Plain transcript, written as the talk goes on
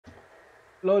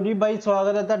लो जी भाई,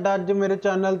 स्वागत है तुहाडा अज मेरे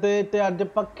चैनल ते अज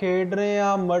आपां खेड रहे हैं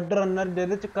मड रनर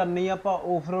जिहदे च करनी आपां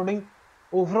ऑफ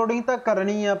रोडिंग तो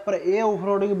करनी है, पर यह ऑफ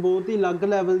रोडिंग बहुत ही अलग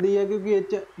लैवल की है क्योंकि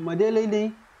इस मजे लिए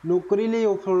नहीं नौकरी लिए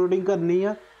ऑफ रोडिंग करनी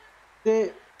है। तो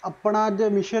अपना अज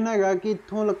मिशन है कि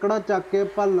इत्थों लकड़ा चक के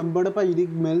आपां लंबड़ भाई की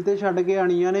मिल ते छड्ड के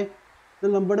आनियां ने। तो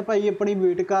लंबड़ भाई अपनी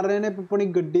वेट कर रहे हैं, अपनी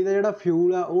गड्डी का जिहड़ा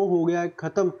फ्यूल है वो हो गया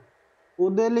खत्म।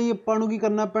 ਉਹਦੇ ਲਈ ਆਪਾਂ ਨੂੰ ਕੀ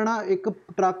ਕਰਨਾ ਪੈਣਾ, ਇੱਕ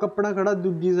ਟਰੱਕ ਆਪਣਾ ਖੜਾ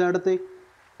ਦੂਜੀ ਸਾਈਡ ਤੇ,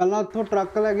 ਪਹਿਲਾਂ ਉੱਥੋਂ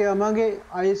ਟਰੱਕ ਲੈ ਕੇ ਆਵਾਂਗੇ,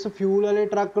 ਇਸ ਫਿਊਲ ਵਾਲੇ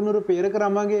ਟਰੱਕ ਨੂੰ ਰਿਪੇਅਰ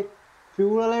ਕਰਾਵਾਂਗੇ।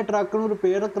 ਫਿਊਲ ਵਾਲੇ ਟਰੱਕ ਨੂੰ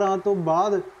ਰਿਪੇਅਰ ਕਰਾਉਣ ਤੋਂ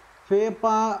ਬਾਅਦ ਫਿਰ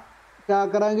ਆਪਾਂ ਕਿਆ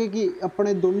ਕਰਾਂਗੇ ਕਿ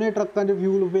ਆਪਣੇ ਦੋਨੇ ਟਰੱਕਾਂ 'ਚ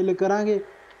ਫਿਊਲ ਫਿਲ ਕਰਾਂਗੇ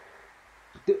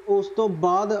ਤੇ ਉਸ ਤੋਂ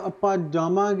ਬਾਅਦ ਆਪਾਂ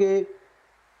ਜਾਵਾਂਗੇ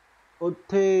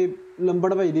ਉੱਥੇ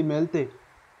ਲੰਬੜ ਭਾਈ ਦੀ ਮਿਲ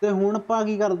ਤੇ ਹੁਣ ਆਪਾਂ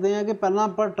ਕੀ ਕਰਦੇ ਹਾਂ ਕਿ ਪਹਿਲਾਂ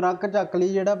ਆਪਾਂ ਟਰੱਕ ਚੱਕ ਲਈ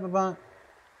ਜਿਹੜਾ ਆਪਾਂ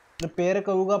रिपेयर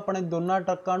करूँगा अपने दोनों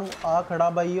ट्रकों को। आ खड़ा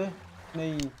बाई ओए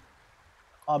नहीं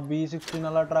आ B16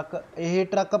 वाला ट्रक, यही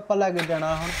ट्रक आप लैके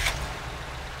जाना हम।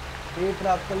 ये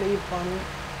ट्रक लिए अपन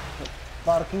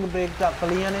पार्किंग ब्रेक चक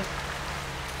लिया ने,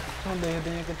 इतों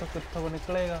देखते हैं कितों कितों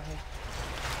निकलेगा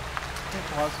ये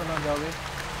फस ना जाए,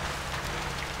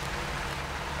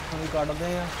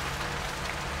 कटते हैं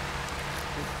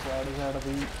साइड साइड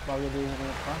भी पा के देखते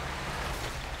हैं आप।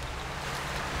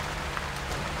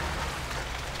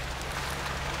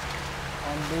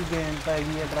 आंधी गेंद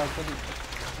पैगी है ट्रक की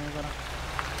करा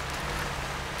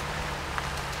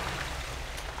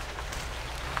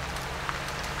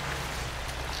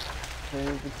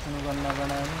पिछू करना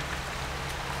पैना है।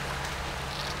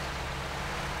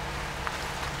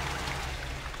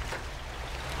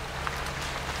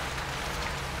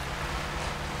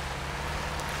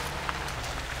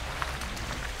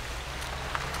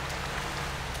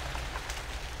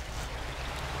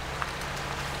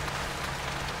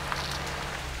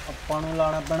 ਆਪਾਂ ਨੂੰ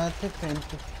ਲਾਣਾ ਪੈਣਾ ਇੱਥੇ ਫੈਂਸ,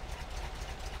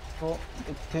 तो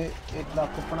ਇੱਥੇ ਇਹ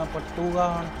ਟਰੱਕ ਆਪਣਾ ਪੱਟੂਗਾ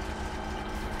ਹੁਣ।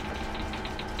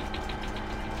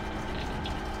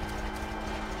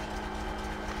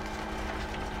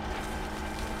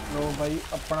 लो भाई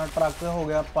अपना ट्रक हो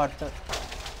गया पट,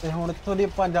 तो हुण इत्थों दी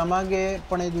आपां जावांगे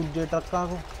अपने दूजे ट्रक्कां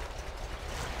को।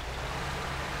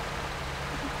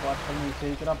 पट नहीं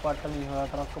सही तरह पट नहीं होया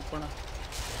ट्रक अपना,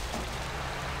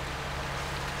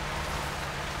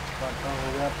 पट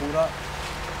हो गया पूरा।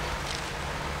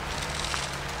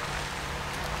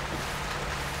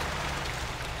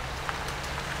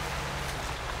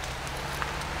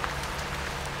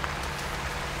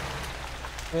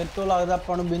 फिर तो लगता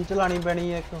अपन नूं बिंच लानी पैनी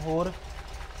है एक होर,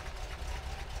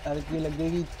 एलकी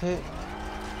लगेगी इत्थे।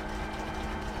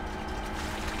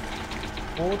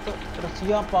 बहुत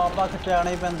रस्सियां पा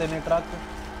खिचाने पैंदे ने ट्रक,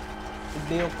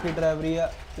 एड्डी औखी ड्राइवरी है।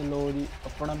 तो लो जी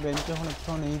अपना बिंच हुण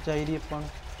इत्थों नहीं चाहिए अपन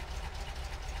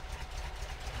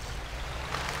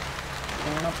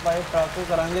हुण आपां इह ट्रक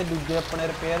करांगे दूजे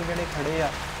अपने रिपेयर जिहड़े खड़े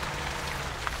आ।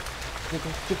 देखो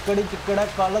चिक्कड़ ही चिक्कड़ है,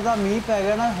 कल का मीह पै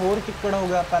गया ना होर चिक्कड़ हो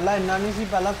गया, पहला इन्ना नहीं सी,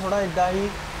 पहला थोड़ा एडा ही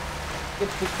कि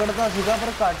चिक्कड़ तो सीगा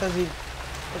पर घट सी।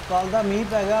 तो कल का मीह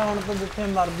पै गया, हुण तो जिथे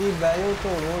मर्जी बह जाओ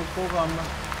धो लो इको काम।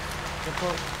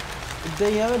 देखो इदा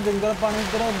ही है भी जंगल पानी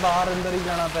इधर बाहर अंदर ही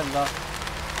जाना पैंदा,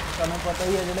 तुहानूं पता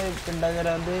ही है जिहड़े पिंडां 'च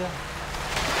रहिंदे आ।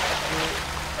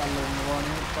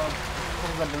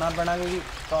 कड्ढना पैना क्योंकि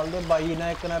कल दे बाई ने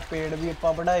एक ने पेड़ भी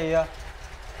आपां वढाए आ,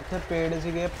 इत्थे पेड़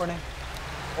सीगे अपने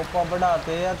ਆਪਾਂ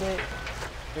बढ़ाते हैं तो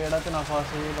पेड़ा च ना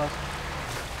फसे बस।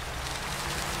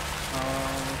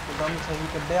 हाँ एकदम सही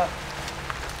कढ़िया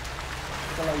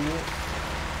चलाइए।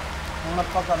 हुण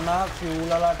आपां करना फ्यूल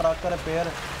वाला ट्रक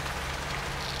रिपेयर,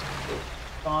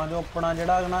 तो जो अपना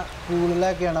जिहड़ा ना फ्यूल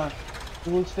लैके आना,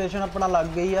 फ्यूल स्टेशन अपना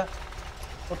लग गई आ,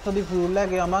 उत्थों दी फ्यूल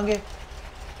लैके आवांगे।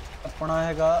 अपना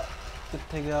हैगा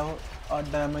कित्थे गया वो आ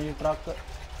डैमेज ट्रक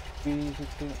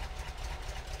B16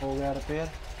 हो गया रिपेयर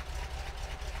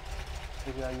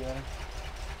गया यार।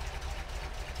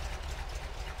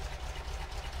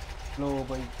 लो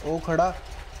भाई वो खड़ा,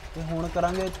 तो हुण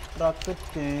करांगे ट्रक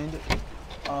चेंज।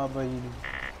 आ भाई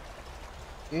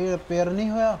ये रिपेयर नहीं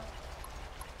होया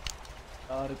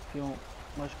यार, क्यों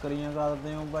मशकरियां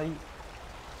करते हो भाई।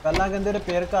 पहला कहते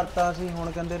रिपेयर करता सी,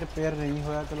 हुण कहते रिपेयर नहीं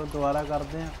होया, चलो दोबारा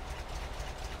करते हैं।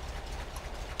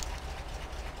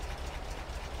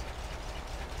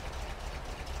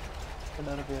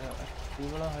 किहड़ा रिपेयर है ये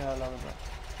वाला होया लगता।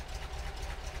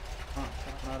 हाँ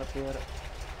करना रिपेयर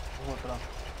होटरा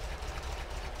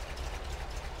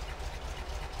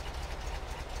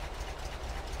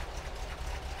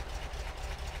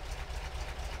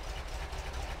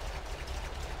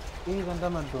ये कहता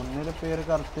मैं दोनों रिपेयर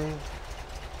करते,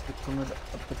 एक मिनट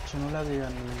पिछे नूं लैके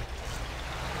जानी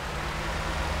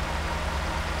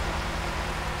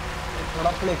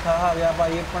थोड़ा भुलेखा आ गया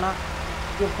भाई अपना।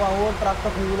 कि ਆਪਾਂ ਉਹ ਟਰੱਕ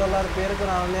ਫਿਊਲ ਵਾਲਾ ਰਿਪੇਅਰ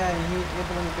ਕਰਾਉਣ ਲਿਆਏ ਸੀ, ਇਹ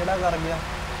ਪਤਾ ਨਹੀਂ ਕਿਹੜਾ ਕਰ ਗਿਆ।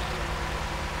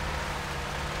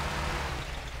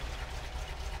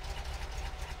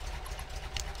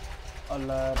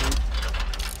 ਅੱਲਾ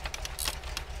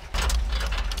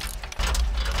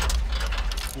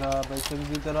ਲਾ ਬਈ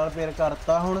ਚੰਗੀ ਤਰ੍ਹਾਂ ਰਿਪੇਅਰ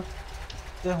ਕਰਤਾ ਹੁਣ।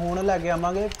 ਤੇ ਹੁਣ ਲੈ ਕੇ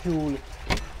ਆਵਾਂਗੇ ਫਿਊਲ।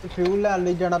 ਤੇ ਫਿਊਲ ਲੈਣ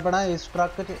ਲਈ ਜਾਣਾ ਪੈਣਾ ਇਸ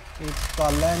ਟਰੱਕ 'ਚ।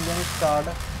 ਕਰ ਲਿਆ ਇੰਜਨ ਸਟਾਰਟ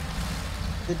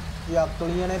ਤੇ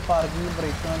ਚੱਕਲੀਆਂ ਨੇ ਪਾਰਕਿੰਗ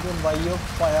ਬ੍ਰੇਕਾਂ 'ਚ ਬਾਈ ਉਹ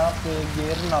ਪਾਇਆ ਤੇ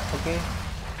ਗੇਅਰ ਨੱਪ ਕੇ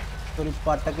ਸੋਰੀ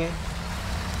ਪੱਟ ਕੇ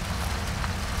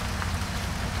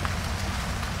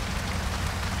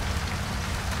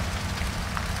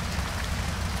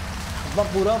ਆਪਾਂ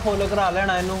ਪੂਰਾ ਫੁੱਲ ਕਰਾ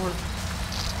ਲੈਣਾ ਇਹਨੂੰ ਹੁਣ,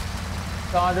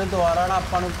 ਤਾਂ ਜੋ ਦੁਬਾਰਾ ਨਾ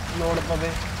ਆਪਾਂ ਨੂੰ ਲੋੜ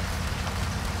ਪਵੇ।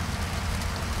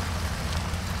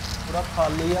 पूरा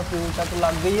खाली है, फ्यूल तक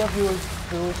लग गई है फ्यूल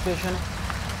स्टेशन।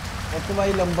 उस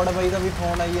भाई लंबड़ भाई का भी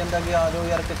फोन आई जाता कि आ जाओ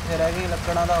यार कितने रह गई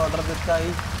लकड़ा का ऑर्डर दिता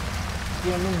ही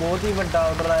कि उन्होंने बहुत ही बड़ा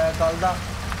ऑर्डर आया कल का,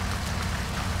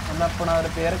 उन्हें अपना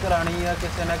रिपेयर करानी है,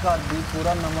 किसी ने घर की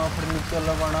पूरा नवा फर्नीचर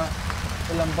लवाना।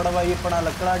 तो लंबड़ भाई अपना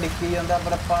लकड़ा डिक्की जाता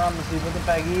पर अपना मुसीबत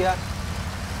पै गई है।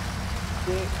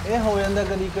 तो यह हो जाता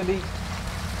कदी कदी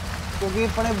क्योंकि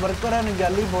अपने वर्कर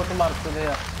नगैली बहुत वरतते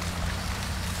हैं।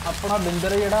 अपना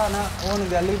बिंदर जोड़ा ना वो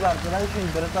नगैली वरतदा,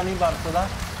 शिंदर तो नहीं वरतदा।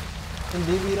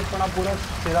 हिंदी वीर अपना पूरा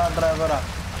सिरा ड्राइवर आ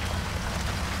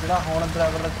जोड़ा हुण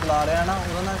ड्राइवर चला रहा ना,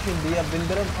 वो नाम शिंदी है।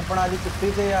 बिंदर अपना अज छुट्टी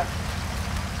से आ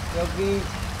क्योंकि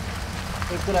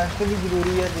एक रेस्ट भी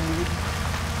जरूरी है जिंदगी,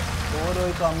 और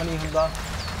कोई काम नहीं होंदा।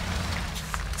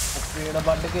 पेड़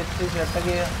वड्ड के इत्थे सिट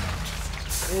गए,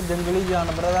 ये जंगली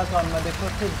जानवरों का काम है।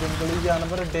 देखो इत्थे जंगली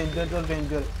जानवर डेंजर तो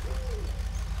डेंजर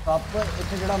सप,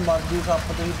 इत्थे जिहड़ा मर्जी सप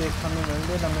तुसीं देखण नूं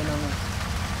मिलदे नवें नवें।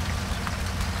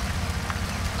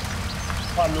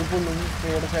 भालू भूलू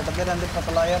पेड़ सिटदे रहिंदे,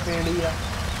 पतला जिहा पेड़ ही आ,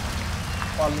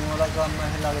 भालूआं दा काम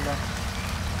इह लगदा।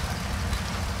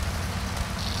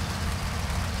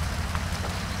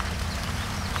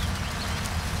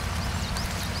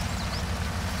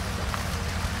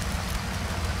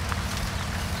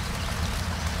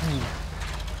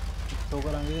 तो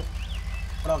करांगे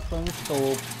ट्रक तो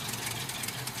स्टॉप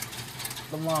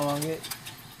घुमावांगे।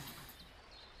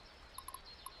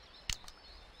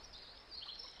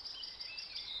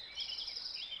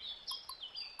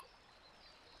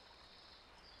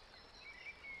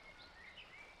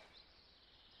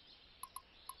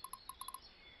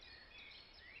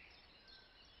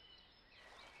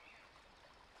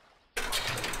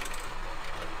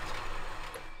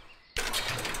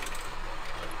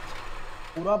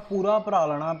 पूरा पूरा भरा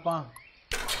लेना आपां।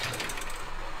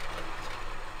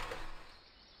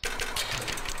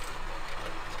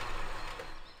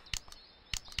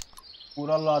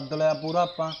 पूरा लद लिया पूरा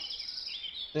आपां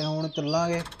ते हुण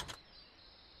चलांगे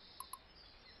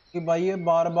कि भाई ये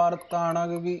बार बार ताना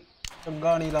क्योंकि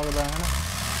चंगा नहीं लगता है ना।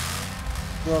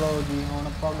 चलो जी हुण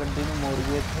आपां गड्डी नूं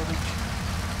मोड़ीए इत्थों दी,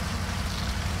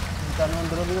 तुहानूं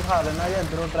अंदरों भी दिखा देना जी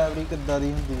अंदरों ड्राइवरी किद्दां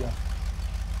दी हुंदी आ।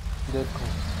 देखो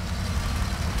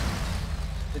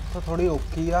इत्थों थोड़ी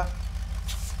औखी आ,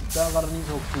 इदां करनी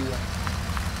सौखी आ।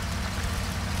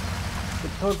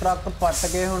 इत्थों ट्रक पट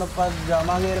के हुण आपां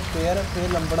जावांगे रिपेयर, फिर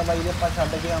लंबड़ बाई दे आपां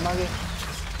छड्ड के आवांगे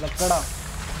लकड़ा।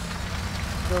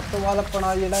 ते उस तो बाद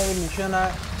अपना जिहड़ा ये मिशन है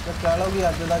तो कह लो कि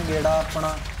अज दा गेड़ा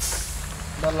अपना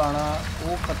दा लाना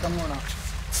वो खत्म होना।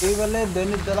 कई वेले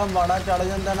दिन इदां दा माड़ा चढ़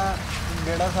जांदा ना,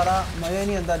 गेड़ा सारा मज़ा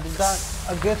नहीं आंदा। जिद्दां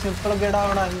अगे सिंपल गेड़ा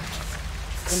होना ही,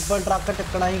 सिंपल ट्रक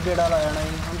चकना ही गेड़ा ला जाना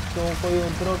ही। हम तो कोई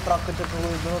उधरों ट्रक चको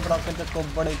कोई उधरों ट्रक चको,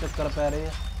 बड़े चक्कर पै रहे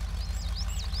हैं।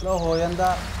 चलो हो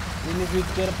जाता इन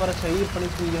फ्यूचर पर सही अपनी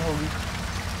चीज़ होगी।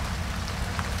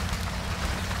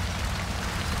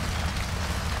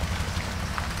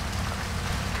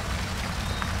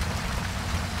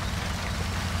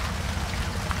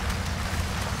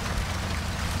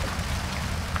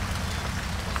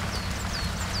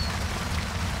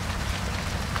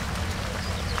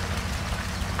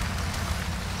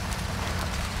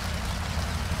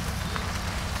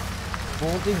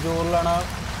 बहुत ही जोर लाना,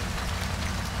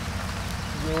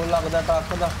 जोर लगता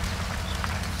ट्रक का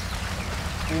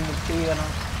मिट्टी है ना।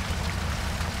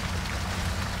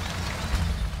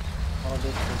 और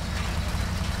देखो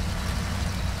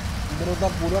इधरों का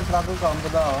पूरा ट्रक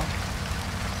कंबदा,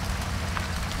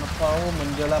 मक्का वो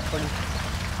मंजिल अपनी।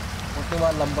 उसके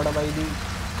बाद लंबड़ बाई की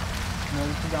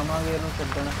मिल च जावांगे इन्हूं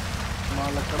छड्डण, मां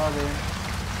लकड़ा देण।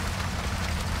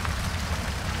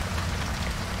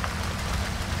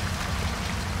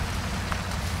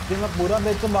 जो मैं पूरा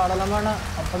बिच बाड़ लवां ना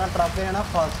अपना ट्रक है ना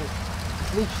फस,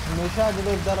 इसलिए हमेशा जो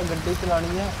इधर गड्डी चलानी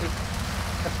है एक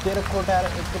कच्चे रखो टायर,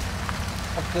 एक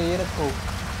पक्के रखो।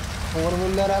 4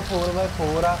 व्हीलर है,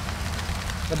 4x4 आ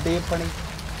गड्डी अपनी।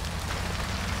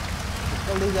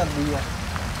 निकलती जाती है।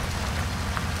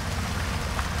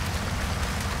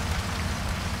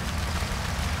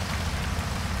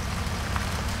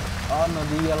 आ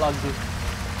नदी है लागे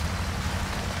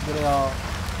दरिया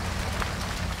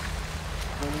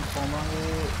पावे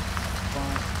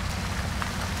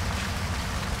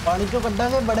पानी चो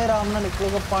कड्डांगे बड़े आराम नाल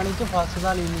निकलेगा। पानी च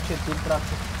फसदा नहीं छेती ट्रक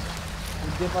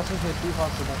दूजे पासे छेती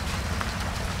फसदा।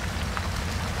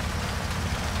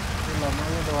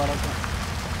 लवांगे दोबारा तो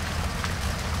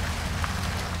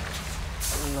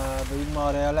ला बई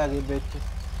मारिया लै गए बिच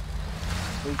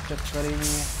कोई चक्कर ही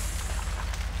नहीं है।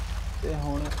 ते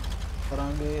हुण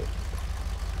करांगे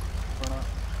अपना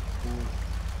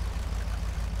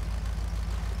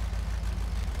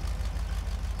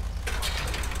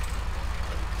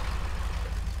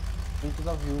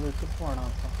का व्यू एक पाना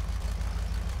आप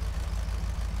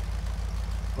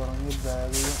करेंगे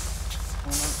बैग लो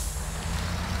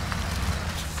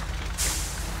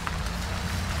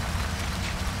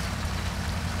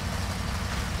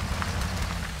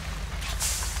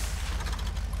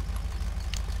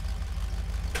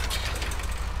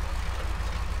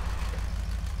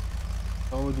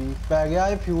जी पै गया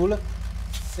है फ्यूल।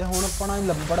 तो हुण अपना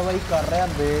लंबड़बाई कर रहा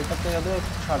वेट तो वो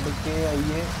छड्ड के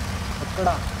आईए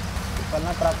पकड़ा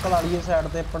पहला ट्रक ला लीए साइड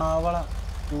ते अपना वाला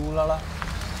फ्यूल वाला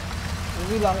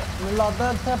भी मैनूं लगदा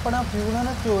इत्थे अपना फ्यूल है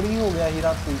ना चोरी हो गया ही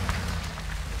राती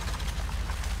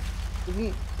क्योंकि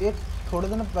ये थोड़े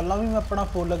दिन पहला भी मैं अपना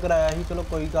फुल कराया ही। चलो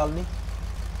कोई गल नहीं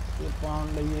पाउण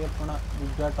लईए अपना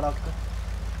दूजा ट्रक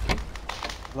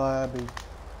लाया बई।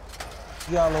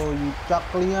 चलो जी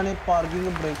चक लिया ने पार्किंग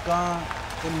ब्रेकां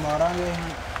ते मारांगे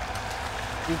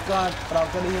टीका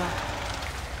ट्रक दियां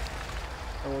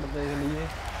रोड देख लीए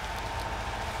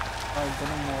इधर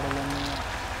मोड़ लेने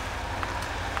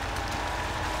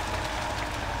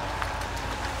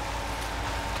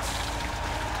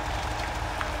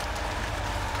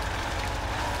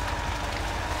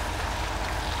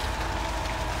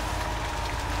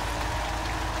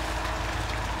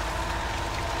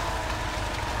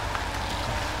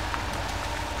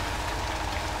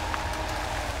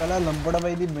पहले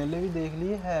लंबड़बाई की मिल भी देख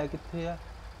लीए है कित्थे आ।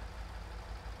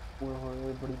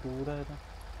 बड़ी दूर है तो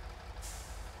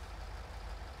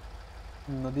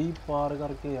नदी पार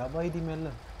करके आ भाई दी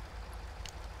मिल।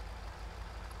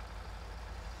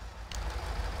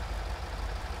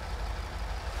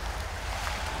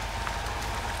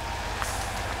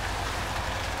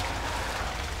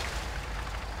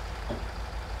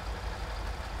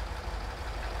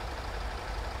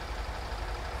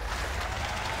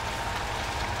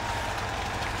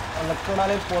 लक्कड़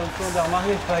वाले पुल तो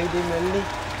जावांगे भाई दी मिल नहीं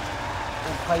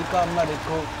औखा ही काम ना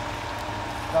देखो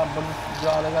रब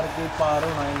याद करके पार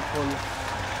होना है पुल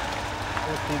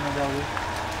उत्थे ना जावे।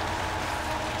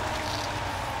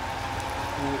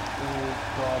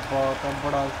 क्या बात है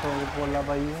बड़ा स्ट्रॉन्ग पुल है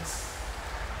भाई ये।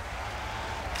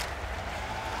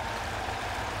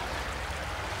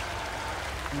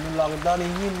 मैनूं लगदा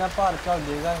नहीं इन्ना भार चल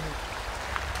जाएगा ये।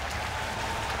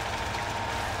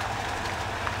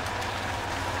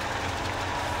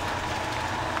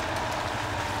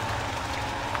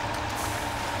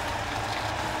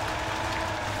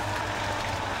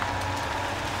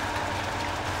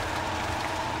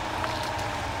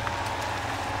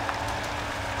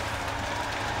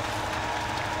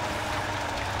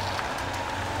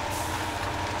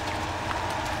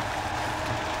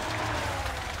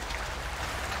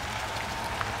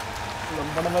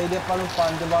 लंबड़बाई दे आपां नूं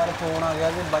 5 बार फोन आ गया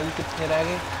कि बाई कित्थे रह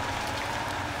गए।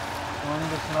 उन्होंने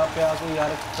दसना पिया कि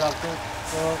यार ट्रक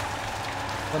तो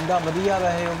बंदा वधिया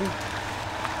वैसे वो भी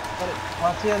पर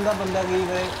फस जाता बंदा कई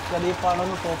बार कभी आपां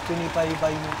उन्होंने टोपी नहीं पाई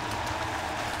बाई ने।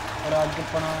 पर अज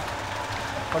अपना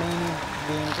अपनी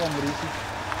गेम घूम रही सी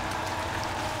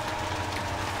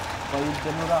बाई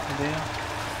इधर नूं रखते हैं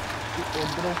कि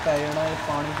उधरों पै जाना है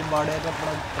पानी च बाड़िया तो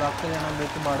अपना ट्रक जाना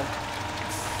बिच बड़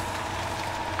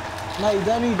ना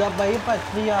इधर नहीं इधर भाई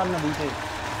 5000 नदी से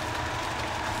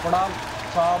बड़ा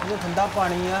साफ तो ठंडा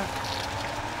पानी है।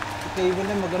 कई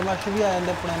बंदे मगरमच्छ भी आ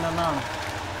जाते अपने नहान।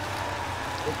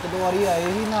 एक दो बारी आए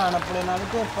ही नहान अपने नाल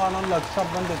तो अपना लक्स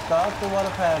साबन दिता तो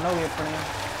बाद फैन हो गए अपने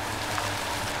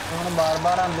हम बार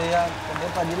बार आते हैं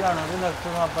कहते भाजी लाना तो लक्स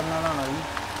साबन ना नहाना जी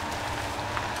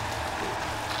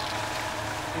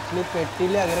इसलिए पेटी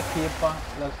लिया के रखी अपा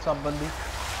लक्स साबन की।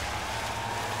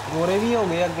 गोरे भी हो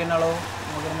गए अगे नालों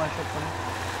मगरमच्छ अपने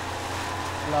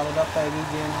लगता पै गई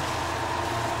गेम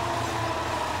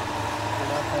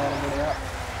बड़ा पैर बड़िया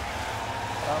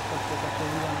राह कच्चे कच्चे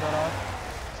भी जाता राह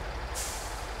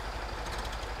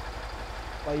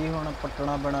भाई हुण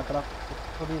पट्टना पैना ट्रक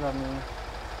थोड़ी करनी है।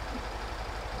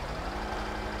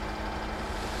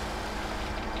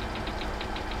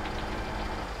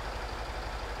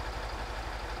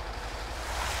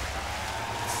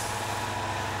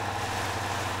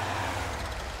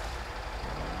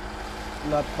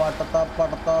 ला पटता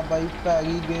पटता भाई पै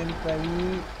गई गेम पै गई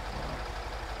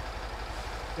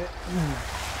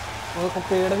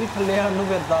पेड़ भी थले सानू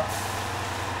फिरदा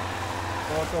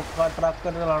बहुत औखा ट्रक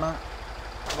चलाना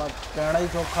बस कहना ही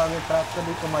सौखा कि ट्रक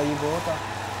की कमाई बहुत आ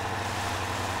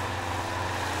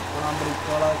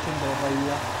अमरीका वाला छिंदर पाई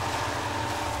आ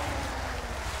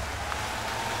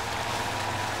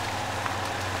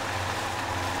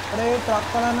पर ये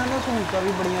ट्रक वाला ने ना सहूलतां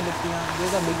भी बड़ियां दित्तियां जे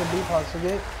तुहाडी गड्डी फस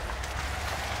गए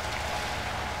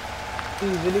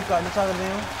ईजीली कढ़ सकते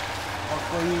हो और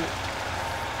कोई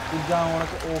चीज़ां हुण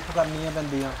ऑफ करनियां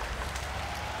पैंदियां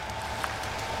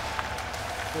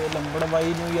तो लंबड़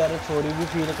बाई नूं यार सॉरी भी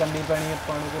फील करनी पैनी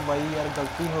आपां नूं कि बाई यार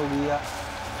गलती हो गई आ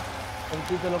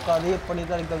गलती चलो कादी अपनी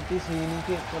तो गलती सी नहीं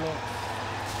कि चलो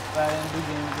पै जांदी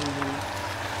गेम कोई गल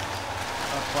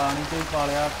पानी तो ही पा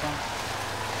लिया आपां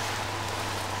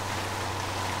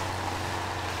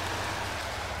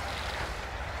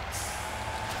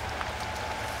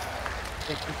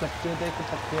एक कच्चे तो एक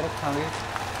पक्के रखांगे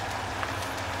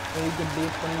कई गड्डी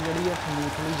अपनी जिहड़ी है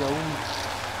स्मूथली जाऊगी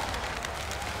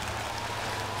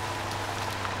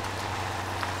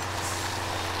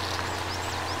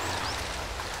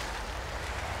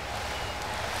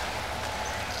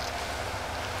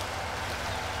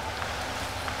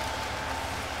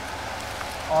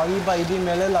आ गई बाई दी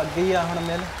मिल लग गई आ हुण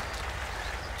मिल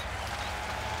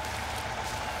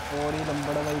और ही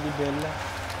लंबड़ बाई दी बिल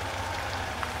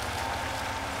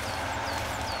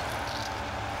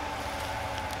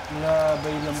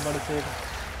बई लंबड़ से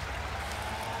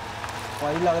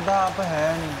भाई लगता आप है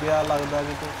नहीं गया लगता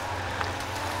कि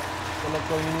चलो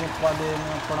कोई नहीं अपना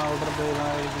देना अपना ऑर्डर दे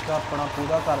देंगे जिसका अपना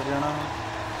पूरा कर देना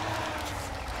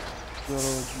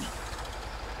चलो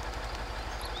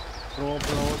ड्रॉप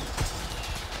लोड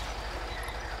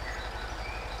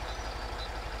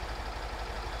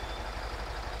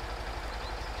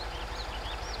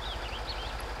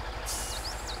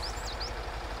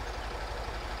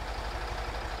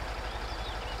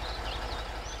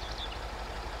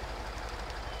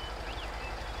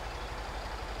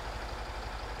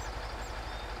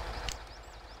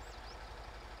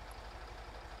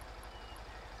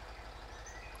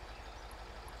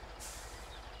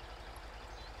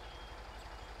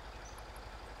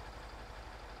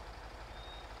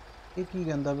ये की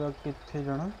कहंदा पिया कित्थे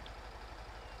जाना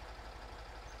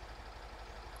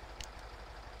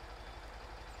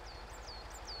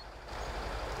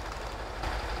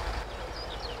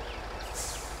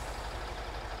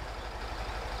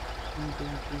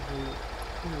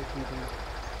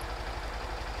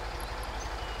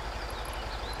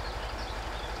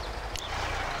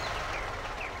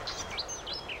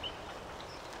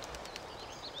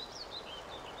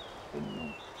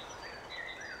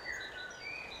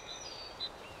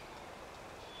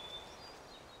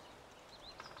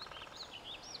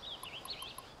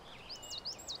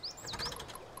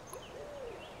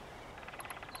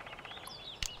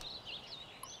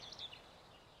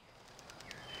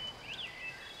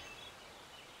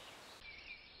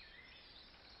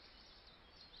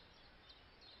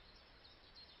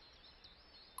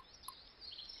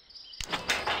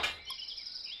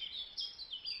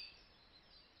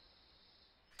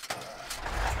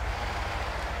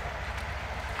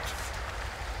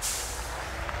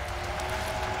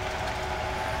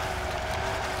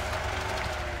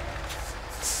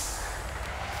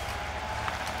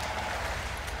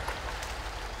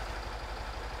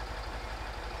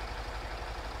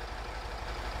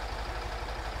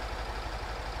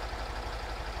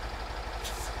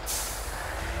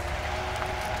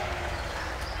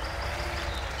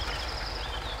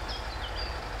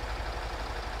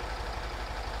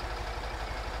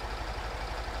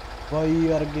भाई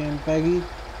यार गेम पै गई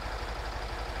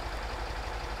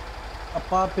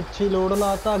अपा पिछे लोड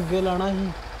लाता अगे लाना ही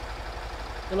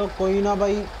चलो कोई ना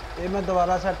भाई ये मैं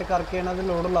दोबारा सैट करके इन्हां दे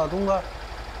लोड ला दूंगा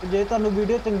जे तुहानू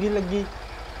वीडियो चंगी लगी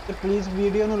तो प्लीज़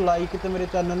वीडियो नू लाइक तो मेरे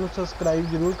चैनल नू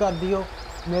सबसक्राइब जरूर कर दियो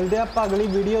मिलते आपां अगली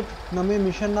वीडियो नवे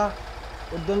मिशन ना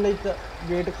उदन लई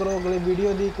वेट करो अगली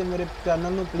वीडियो दी ते मेरे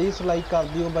चैनल नू प्लीज़ लाइक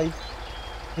कर दियो भाई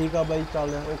ठीक है भाई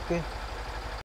चल ओके।